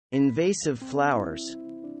Invasive flowers.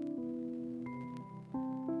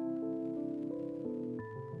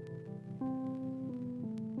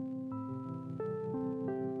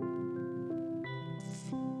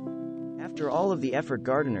 After all of the effort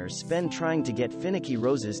gardeners spend trying to get finicky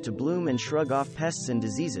roses to bloom and shrug off pests and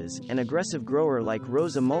diseases, an aggressive grower like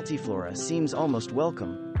Rosa multiflora seems almost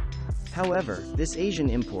welcome. However, this Asian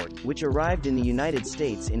import, which arrived in the United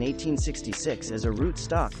States in 1866 as a root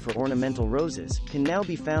stock for ornamental roses, can now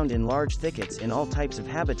be found in large thickets in all types of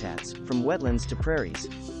habitats, from wetlands to prairies.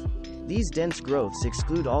 These dense growths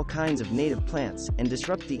exclude all kinds of native plants, and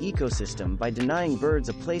disrupt the ecosystem by denying birds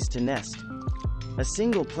a place to nest. A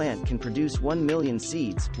single plant can produce 1 million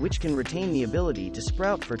seeds, which can retain the ability to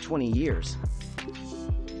sprout for 20 years.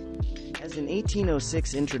 As an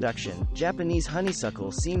 1806 introduction, Japanese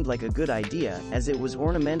honeysuckle seemed like a good idea, as it was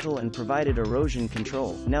ornamental and provided erosion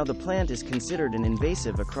control. Now the plant is considered an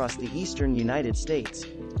invasive across the eastern United States.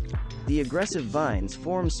 The aggressive vines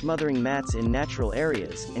form smothering mats in natural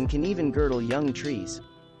areas, and can even girdle young trees.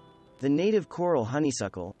 The native coral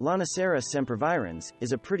honeysuckle, Lonicera sempervirens,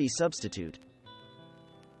 is a pretty substitute.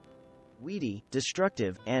 Weedy,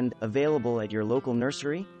 destructive, and available at your local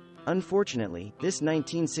nursery? Unfortunately, this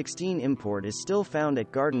 1916 import is still found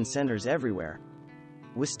at garden centers everywhere.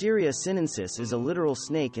 Wisteria sinensis is a literal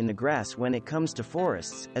snake in the grass when it comes to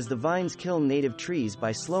forests, as the vines kill native trees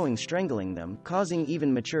by strangling them, causing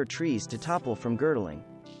even mature trees to topple from girdling.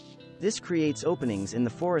 This creates openings in the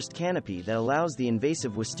forest canopy that allows the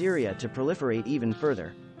invasive wisteria to proliferate even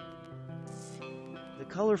further.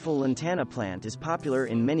 The colorful lantana plant is popular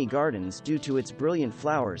in many gardens due to its brilliant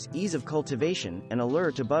flowers, ease of cultivation, and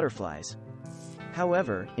allure to butterflies.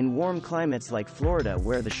 However, in warm climates like Florida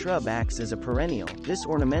where the shrub acts as a perennial, this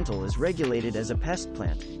ornamental is regulated as a pest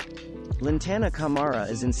plant. Lantana camara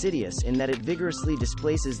is insidious in that it vigorously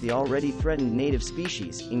displaces the already threatened native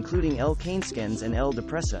species, including L. canescens and L.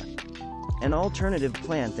 depressa. An alternative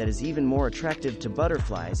plant that is even more attractive to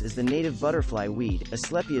butterflies is the native butterfly weed,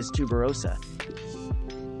 Asclepias tuberosa.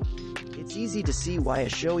 It's easy to see why a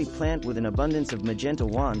showy plant with an abundance of magenta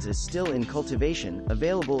wands is still in cultivation,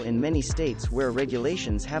 available in many states where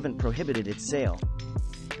regulations haven't prohibited its sale.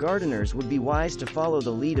 Gardeners would be wise to follow the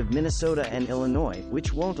lead of Minnesota and Illinois,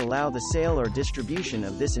 which won't allow the sale or distribution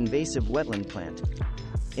of this invasive wetland plant.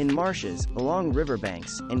 In marshes, along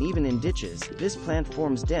riverbanks, and even in ditches, this plant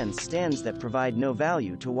forms dense stands that provide no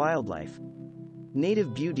value to wildlife.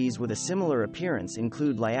 Native beauties with a similar appearance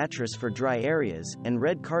include liatris for dry areas, and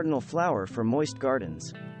red cardinal flower for moist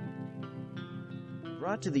gardens.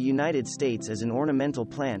 Brought to the United States as an ornamental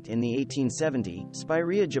plant in the 1870s,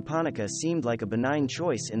 Spirea japonica seemed like a benign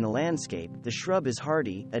choice in the landscape. The shrub is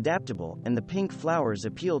hardy, adaptable, and the pink flowers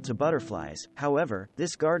appeal to butterflies. However,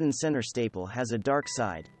 this garden center staple has a dark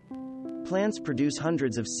side. Plants produce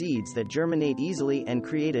hundreds of seeds that germinate easily and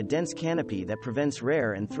create a dense canopy that prevents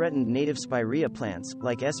rare and threatened native Spirea plants,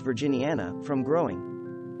 like S. virginiana, from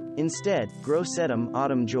growing. Instead, grow sedum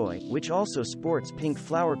autumn joy, which also sports pink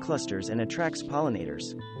flower clusters and attracts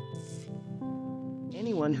pollinators.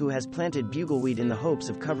 Anyone who has planted bugleweed in the hopes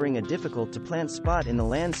of covering a difficult-to-plant spot in the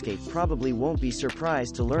landscape probably won't be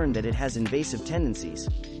surprised to learn that it has invasive tendencies.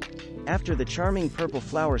 After the charming purple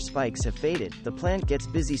flower spikes have faded, the plant gets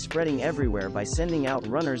busy spreading everywhere by sending out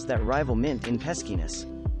runners that rival mint in peskiness.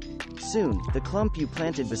 Soon, the clump you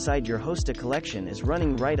planted beside your hosta collection is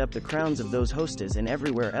running right up the crowns of those hostas and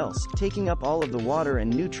everywhere else, taking up all of the water and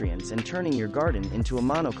nutrients and turning your garden into a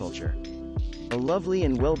monoculture. A lovely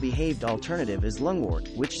and well-behaved alternative is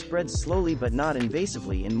lungwort, which spreads slowly but not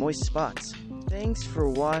invasively in moist spots. Thanks for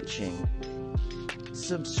watching.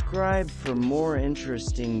 Subscribe for more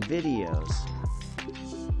interesting videos.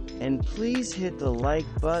 And please hit the like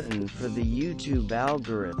button for the YouTube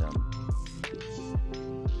algorithm.